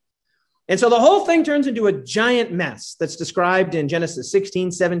family. And so the whole thing turns into a giant mess that's described in Genesis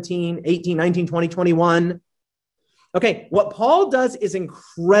 16, 17, 18, 19, 20, 21. Okay, what Paul does is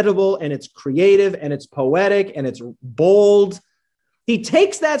incredible, and it's creative, and it's poetic, and it's bold. He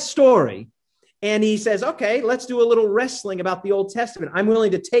takes that story and he says, okay, let's do a little wrestling about the Old Testament. I'm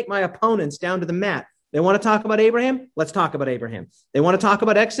willing to take my opponents down to the mat. They want to talk about Abraham? Let's talk about Abraham. They want to talk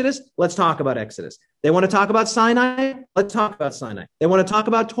about Exodus? Let's talk about Exodus. They want to talk about Sinai? Let's talk about Sinai. They want to talk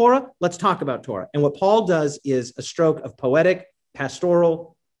about Torah? Let's talk about Torah. And what Paul does is a stroke of poetic,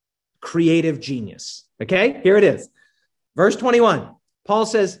 pastoral, creative genius. Okay, here it is. Verse 21, Paul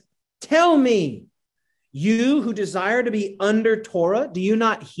says, tell me, you who desire to be under Torah, do you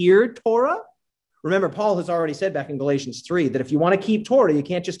not hear Torah? Remember, Paul has already said back in Galatians 3 that if you want to keep Torah, you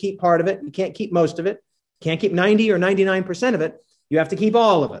can't just keep part of it. You can't keep most of it. You can't keep 90 or 99% of it. You have to keep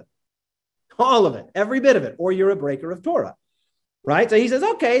all of it, every bit of it, or you're a breaker of Torah, right? So he says,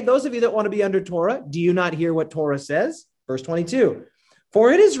 okay, those of you that want to be under Torah, do you not hear what Torah says? Verse 22,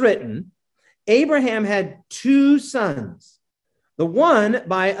 for it is written, Abraham had two sons, the one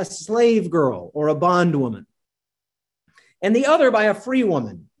by a slave girl or a bondwoman, and the other by a free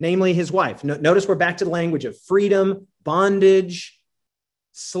woman, namely his wife. Notice we're back to the language of freedom, bondage,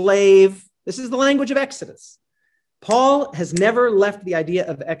 slave. This is the language of Exodus. Paul has never left the idea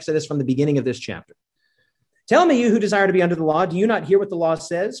of Exodus from the beginning of this chapter. Tell me, you who desire to be under the law, do you not hear what the law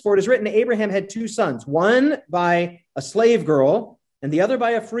says? For it is written, Abraham had two sons, one by a slave girl and the other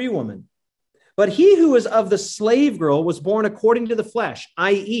by a free woman. But he who was of the slave girl was born according to the flesh,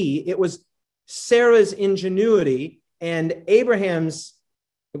 i.e., it was Sarah's ingenuity and Abraham's,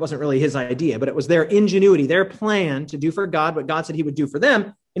 it wasn't really his idea, but it was their ingenuity, their plan to do for God what God said he would do for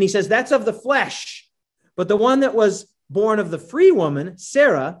them. And he says, that's of the flesh. But the one that was born of the free woman,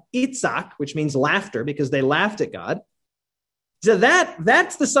 Sarah, Itzak, which means laughter because they laughed at God. So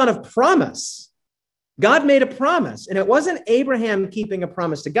that's the son of promise. God made a promise, and it wasn't Abraham keeping a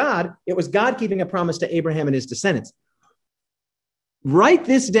promise to God. It was God keeping a promise to Abraham and his descendants. Write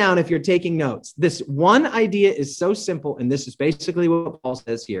this down if you're taking notes. This one idea is so simple, and this is basically what Paul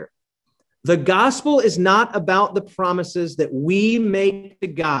says here. The gospel is not about the promises that we make to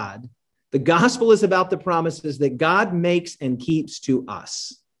God. The gospel is about the promises that God makes and keeps to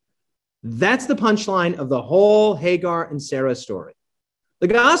us. That's the punchline of the whole Hagar and Sarah story. The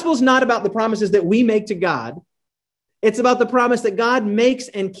gospel is not about the promises that we make to God. It's about the promise that God makes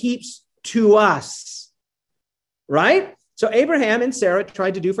and keeps to us, right? So Abraham and Sarah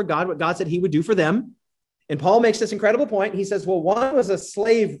tried to do for God what God said he would do for them. And Paul makes this incredible point. He says, well, one was a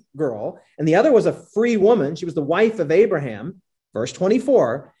slave girl and the other was a free woman. She was the wife of Abraham, verse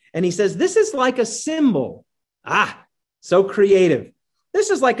 24. And he says, this is like a symbol. So creative.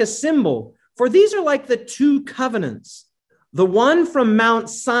 This is like a symbol, for these are like the two covenants. The one from Mount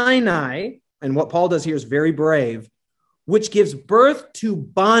Sinai, and what Paul does here is very brave, which gives birth to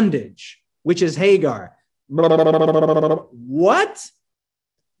bondage, which is Hagar. What?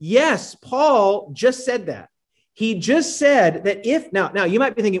 Yes, Paul just said that. He just said that if, now you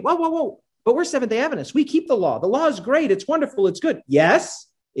might be thinking, whoa, but we're Seventh-day Adventists. We keep the law. The law is great. It's wonderful. It's good. Yes,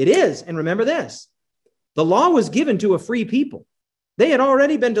 it is. And remember this, the law was given to a free people. They had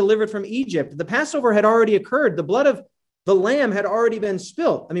already been delivered from Egypt. The Passover had already occurred. The blood of the lamb had already been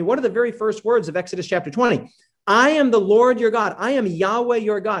spilt. I mean, what are the very first words of Exodus chapter 20? I am the Lord your God. I am Yahweh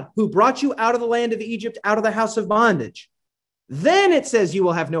your God, who brought you out of the land of Egypt, out of the house of bondage. Then it says you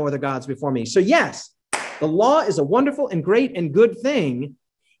will have no other gods before me. So yes, the law is a wonderful and great and good thing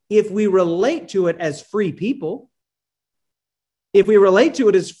if we relate to it as free people. if we relate to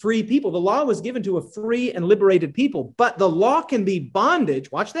it as free people, the law was given to a free and liberated people, but the law can be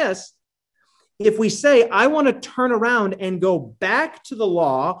bondage. Watch this. If we say, I want to turn around and go back to the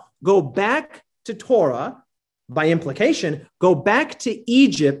law, go back to Torah, by implication, go back to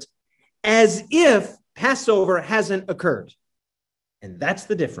Egypt as if Passover hasn't occurred. And that's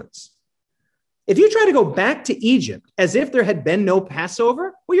the difference. If you try to go back to Egypt as if there had been no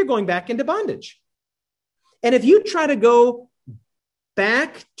Passover, well, you're going back into bondage. And if you try to go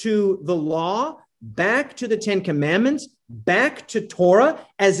back to the law, back to the Ten Commandments, back to Torah,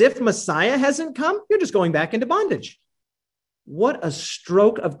 as if Messiah hasn't come, you're just going back into bondage. What a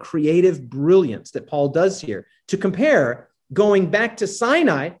stroke of creative brilliance that Paul does here to compare going back to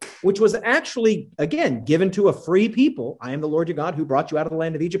Sinai, which was actually, again, given to a free people. I am the Lord your God who brought you out of the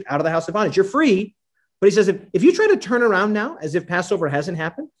land of Egypt, out of the house of bondage. You're free. But he says, if you try to turn around now as if Passover hasn't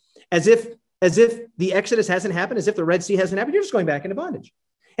happened, as if the Exodus hasn't happened, as if the Red Sea hasn't happened, you're just going back into bondage.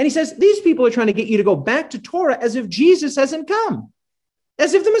 And he says, these people are trying to get you to go back to Torah as if Jesus hasn't come,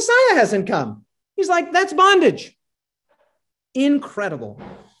 as if the Messiah hasn't come. He's like, that's bondage. Incredible.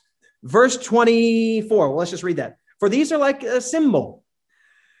 Verse 24. Well, let's just read that. For these are like a symbol.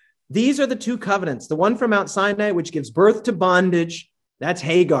 These are the two covenants. The one from Mount Sinai, which gives birth to bondage. That's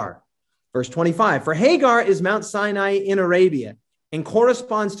Hagar. Verse 25. For Hagar is Mount Sinai in Arabia and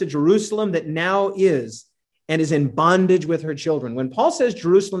corresponds to Jerusalem that now is and is in bondage with her children. When Paul says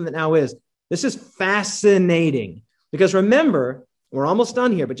Jerusalem that now is, this is fascinating because remember, we're almost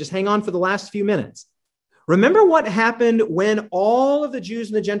done here, but just hang on for the last few minutes. Remember what happened when all of the Jews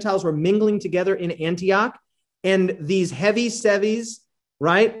and the Gentiles were mingling together in Antioch and these heavy sevies,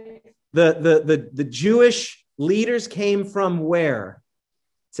 right? The Jewish leaders came from where?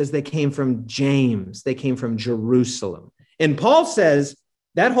 It says they came from James. They came from Jerusalem. And Paul says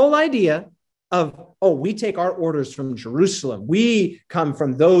that whole idea of, oh, we take our orders from Jerusalem. We come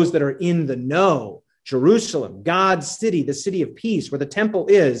from those that are in the know. Jerusalem, God's city, the city of peace, where the temple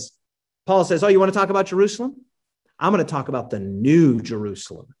is. Paul says, oh, you want to talk about Jerusalem? I'm going to talk about the new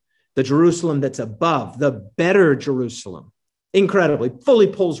Jerusalem, the Jerusalem that's above, the better Jerusalem. Incredibly, fully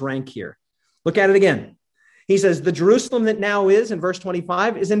pulls rank here. Look at it again. He says, the Jerusalem that now is, in verse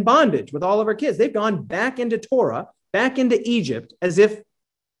 25, is in bondage with all of her kids. They've gone back into Torah, back into Egypt, as if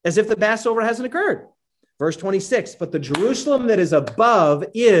the Passover hasn't occurred. Verse 26, but the Jerusalem that is above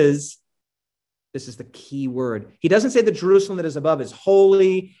is, this is the key word. He doesn't say the Jerusalem that is above is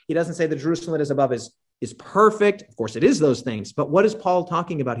holy. He doesn't say the Jerusalem that is above is perfect. Of course, it is those things. But what is Paul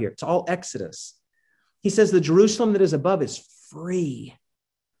talking about here? It's all Exodus. He says the Jerusalem that is above is free.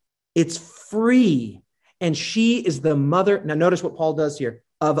 It's free. And she is the mother. Now, notice what Paul does here.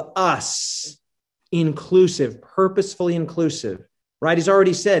 Of us. Inclusive, purposefully inclusive. Right? He's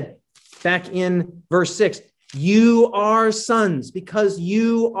already said back in verse 6, you are sons because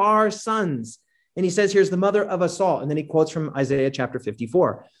you are sons. And he says, here's the mother of us all. And then he quotes from Isaiah chapter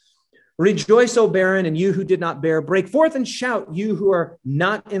 54. Rejoice, O barren, and you who did not bear. Break forth and shout, you who are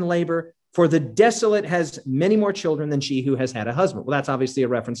not in labor. For the desolate has many more children than she who has had a husband. Well, that's obviously a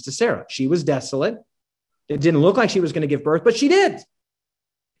reference to Sarah. She was desolate. It didn't look like she was going to give birth, but she did.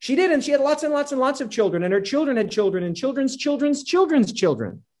 She did, and she had lots and lots and lots of children, and her children had children and children's children's children's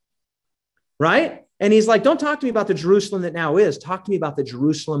children. Right? And he's like, don't talk to me about the Jerusalem that now is. Talk to me about the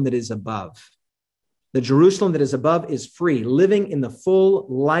Jerusalem that is above. The Jerusalem that is above is free, living in the full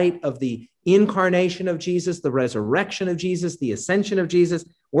light of the incarnation of Jesus, the resurrection of Jesus, the ascension of Jesus.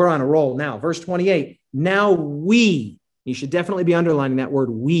 We're on a roll now. Verse 28, now we, you should definitely be underlining that word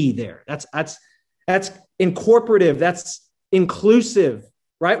we there. That's incorporative, that's inclusive,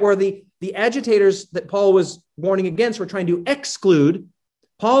 right? Where the agitators that Paul was warning against were trying to exclude,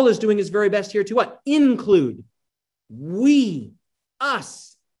 Paul is doing his very best here to what? Include. We,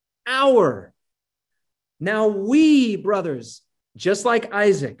 us, our. Now we, brothers, just like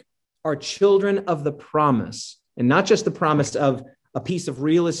Isaac, are children of the promise, and not just the promise of a piece of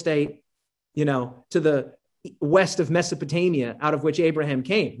real estate, to the west of Mesopotamia, out of which Abraham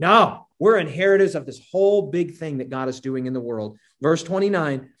came. No, we're inheritors of this whole big thing that God is doing in the world. Verse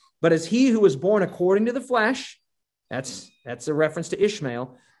 29, but as he who was born according to the flesh, that's a reference to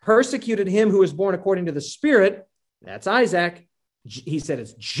Ishmael, persecuted him who was born according to the Spirit, that's Isaac. He said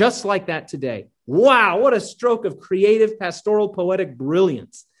it's just like that today. Wow, what a stroke of creative, pastoral, poetic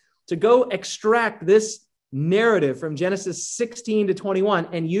brilliance to go extract this narrative from Genesis 16 to 21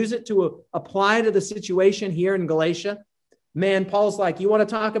 and use it to apply to the situation here in Galatia. Man, Paul's like, you want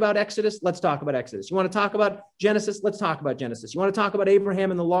to talk about Exodus? Let's talk about Exodus. You want to talk about Genesis? Let's talk about Genesis. You want to talk about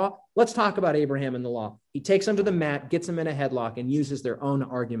Abraham and the law? Let's talk about Abraham and the law. He takes them to the mat, gets them in a headlock, and uses their own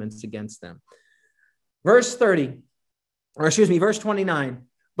arguments against them. Verse 30. or excuse me, verse 29.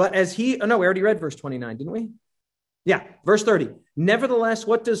 But as he, oh no, we already read verse 29, didn't we? Yeah, verse 30. Nevertheless,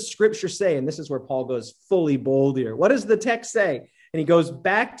 what does Scripture say? And this is where Paul goes fully bold here. What does the text say? And he goes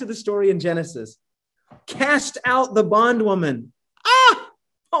back to the story in Genesis. Cast out the bondwoman. Ah!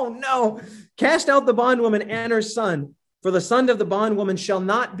 Oh no. Cast out the bondwoman and her son, for the son of the bondwoman shall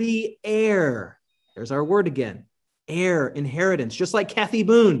not be heir. There's our word again. Heir, inheritance, just like Kathy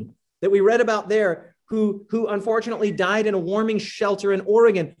Boone that we read about there, who unfortunately died in a warming shelter in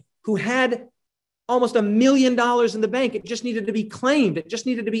Oregon, who had almost $1 million in the bank. It just needed to be claimed. It just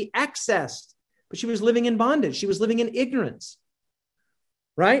needed to be accessed. But she was living in bondage. She was living in ignorance,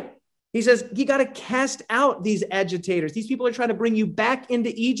 right? He says, you got to cast out these agitators. These people are trying to bring you back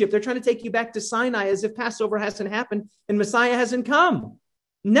into Egypt. They're trying to take you back to Sinai as if Passover hasn't happened and Messiah hasn't come.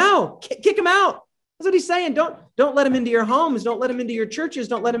 No, kick them out. That's what he's saying. Don't let them into your homes. Don't let them into your churches.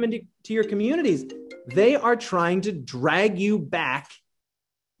 Don't let them into your communities. They are trying to drag you back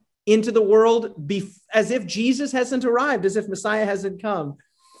into the world as if Jesus hasn't arrived, as if Messiah hasn't come.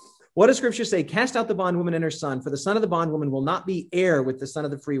 What does Scripture say? Cast out the bondwoman and her son, for the son of the bondwoman will not be heir with the son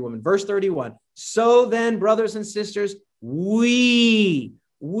of the free woman. Verse 31. So then, brothers and sisters, we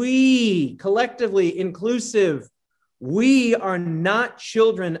collectively, inclusive, we are not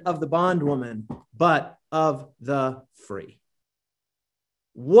children of the bondwoman, but of the free.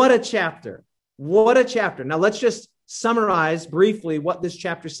 What a chapter. What a chapter. Now let's just summarize briefly what this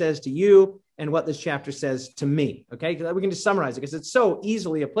chapter says to you and what this chapter says to me. Okay, we can just summarize it because it's so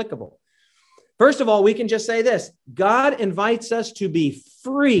easily applicable. First of all, we can just say this: God invites us to be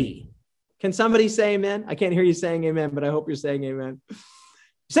free. Can somebody say amen? I can't hear you saying amen, but I hope you're saying amen.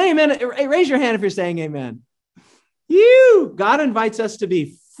 Say amen. Raise your hand if you're saying amen. God invites us to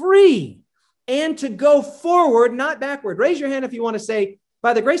be free and to go forward, not backward. Raise your hand if you want to say,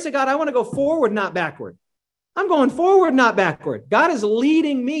 by the grace of God, I want to go forward, not backward. I'm going forward, not backward. God is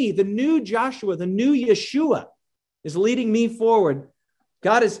leading me. The new Joshua, the new Yeshua is leading me forward.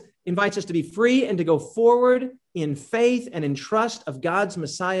 God invites us to be free and to go forward in faith and in trust of God's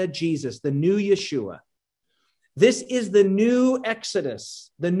Messiah, Jesus, the new Yeshua. This is the new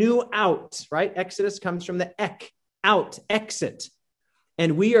Exodus, the new out, right? Exodus comes from the out, exit.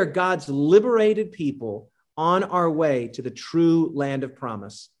 And we are God's liberated people on our way to the true land of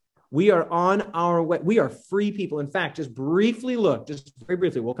promise. We are on our way. We are free people. In fact, just briefly look, just very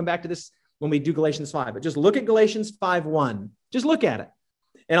briefly, we'll come back to this when we do Galatians 5, but just look at Galatians 5:1. Just look at it.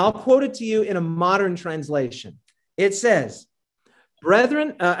 And I'll quote it to you in a modern translation. It says,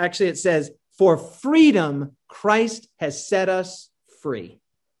 brethren, it says, for freedom, Christ has set us free.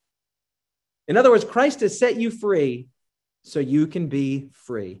 In other words, Christ has set you free so you can be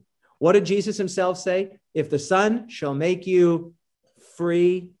free. What did Jesus himself say? If the Son shall make you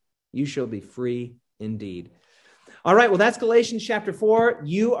free, you shall be free indeed. All right, well, that's Galatians chapter 4.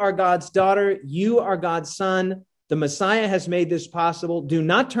 You are God's daughter. You are God's son. The Messiah has made this possible. Do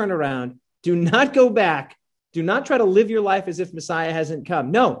not turn around. Do not go back. Do not try to live your life as if Messiah hasn't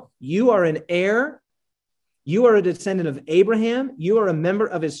come. No, you are an heir. You are a descendant of Abraham. You are a member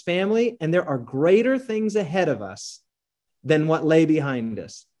of his family, and there are greater things ahead of us than what lay behind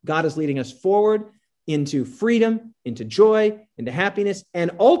us. God is leading us forward into freedom, into joy, into happiness,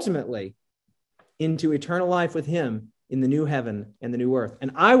 and ultimately into eternal life with him in the new heaven and the new earth.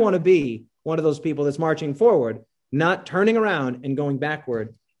 And I want to be one of those people that's marching forward, not turning around and going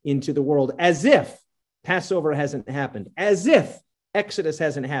backward into the world as if Passover hasn't happened, as if Exodus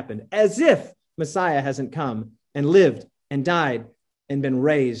hasn't happened, as if Messiah hasn't come and lived and died and been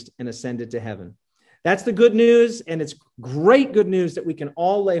raised and ascended to heaven. That's the good news, and it's great good news that we can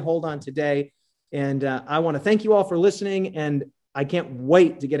all lay hold on today. And I want to thank you all for listening, and I can't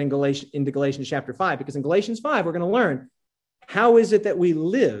wait to get into Galatians chapter 5, because in Galatians 5, we're going to learn how is it that we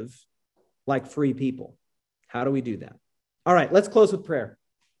live like free people. How do we do that? All right, let's close with prayer.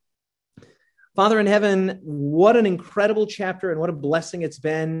 Father in heaven, what an incredible chapter and what a blessing it's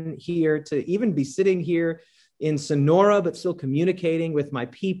been here to even be sitting here in Sonora, but still communicating with my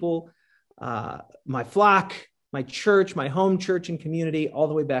people, my flock, my church, my home church and community, all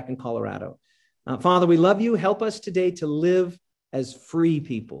the way back in Colorado. Father, we love you. Help us today to live as free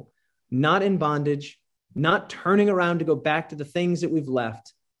people, not in bondage, not turning around to go back to the things that we've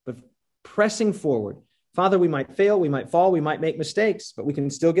left, but pressing forward. Father, we might fail, we might fall, we might make mistakes, but we can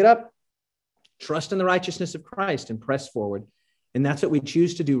still get up, trust in the righteousness of Christ, and press forward. And that's what we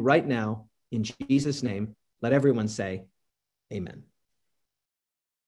choose to do right now. In Jesus' name, let everyone say, amen.